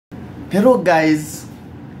Hello guys,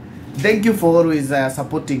 thank you for always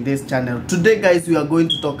supporting this channel. Today guys, we are going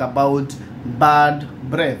to talk about bad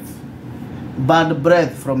breath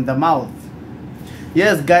from the mouth.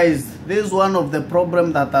 Yes guys, this is one of the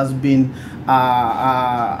problem that has been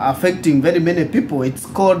affecting very many people. It's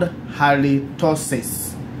called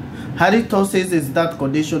halitosis. Halitosis is that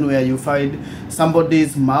condition where you find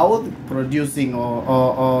somebody's mouth producing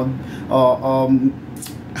or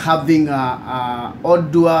having a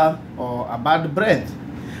odor or a bad breath.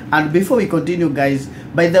 And before we continue guys,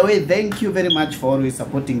 by the way, thank you very much for always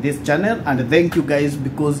supporting this channel, and thank you guys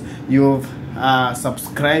because you've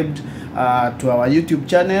subscribed to our YouTube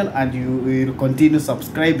channel, and you will continue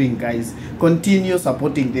subscribing guys. Continue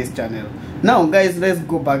supporting this channel. Now guys, let's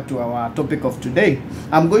go back to our topic of today.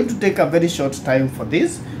 I'm going to take a very short time for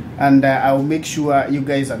this, and I'll make sure you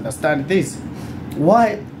guys understand this.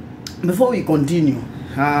 Why? Before we continue,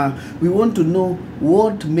 we want to know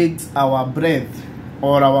what makes our breath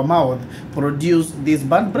or our mouth produce this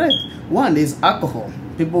bad breath. One is alcohol.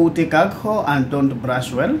 People who take alcohol and don't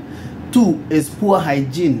brush well. Two is poor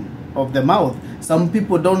hygiene of the mouth. Some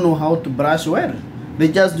people don't know how to brush well. They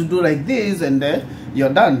just do like this and you're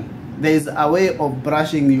done. There is a way of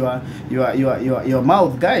brushing your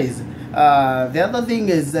mouth, guys. The other thing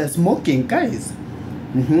is smoking, guys.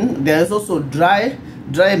 There is also dry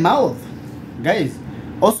mouth, guys.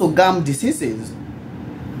 Also gum diseases.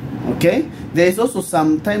 Okay, there is also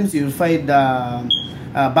sometimes you'll find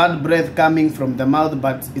bad breath coming from the mouth,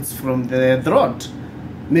 but it's from the throat.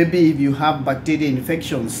 Maybe if you have bacterial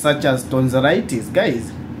infections such as tonsillitis,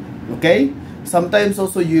 guys. Okay, sometimes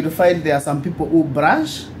also you'll find there are some people who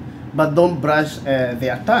brush but don't brush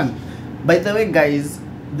their tongue. By the way guys,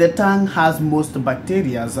 the tongue has most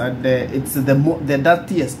bacteria, and it's the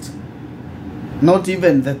dirtiest, not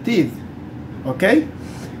even the teeth. Okay,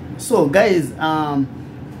 so guys,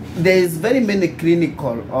 there is very many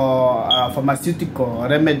clinical or pharmaceutical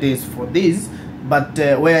remedies for this, but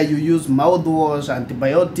where you use mouthwash,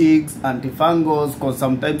 antibiotics, antifungals, because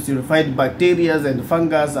sometimes you find bacteria and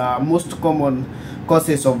fungus are most common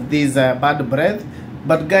causes of this bad breath.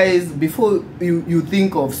 But guys, before you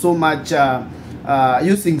think of so much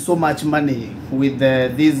using so much money with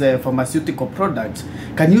these pharmaceutical products,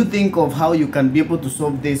 can you think of how you can be able to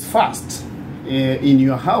solve this fast in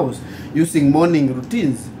your house using morning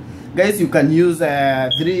routines? Guys, you can use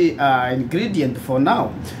 3 ingredients for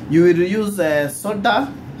now. You will use soda,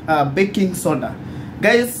 baking soda.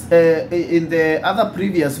 Guys, in the other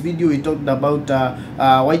previous video we talked about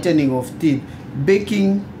whitening of teeth.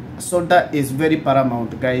 Baking soda is very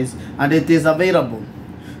paramount guys, and it is available.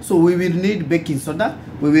 So we will need baking soda,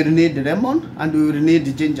 we will need lemon, and we will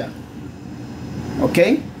need ginger.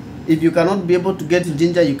 Okay, if you cannot be able to get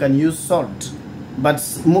ginger, you can use salt, but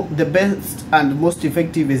the best and most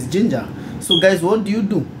effective is ginger. So guys, what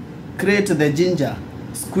do? Create the ginger,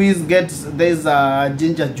 squeeze, get this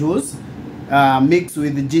ginger juice, mix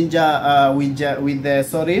with ginger with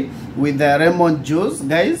the lemon juice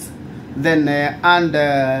guys. Then add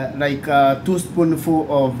like 2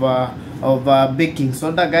 spoonfuls of baking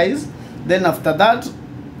soda guys. Then after that,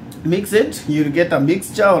 mix it. You'll get a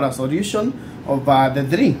mixture or a solution of the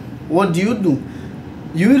drink. What do?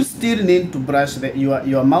 You will still need to brush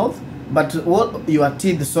your mouth, but your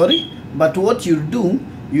teeth, sorry. But what you do,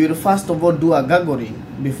 you will first of all do a gargling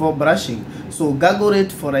before brushing. So gargle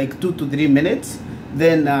it for like 2 to 3 minutes.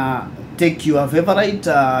 Then take your favorite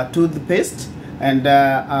toothpaste and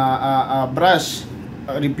brush.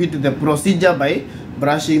 Repeat the procedure by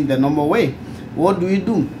brushing the normal way. What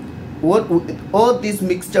do? All this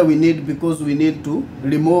mixture we need because we need to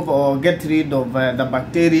remove or get rid of the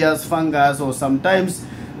bacteria, fungus, or sometimes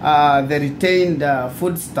the retained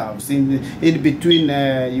foodstuffs in between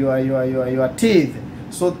your teeth,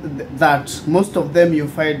 so that most of them you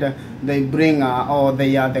find they bring or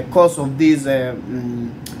they are the cause of this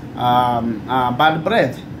bad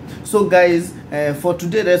breath. So guys, for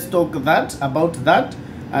today let's talk about that,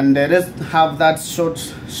 and let's have that short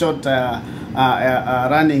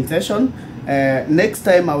running session. Next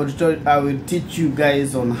time I will teach you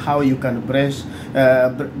guys on how you can brush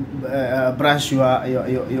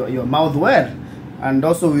your mouth well, and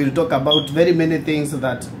also we'll talk about very many things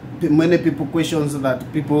that questions that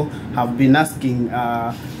people have been asking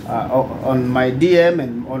on my DM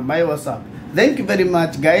and on my WhatsApp. Thank you very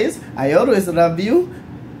much guys. I always love you,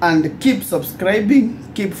 and keep subscribing,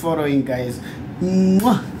 keep following guys.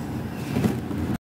 Mwah.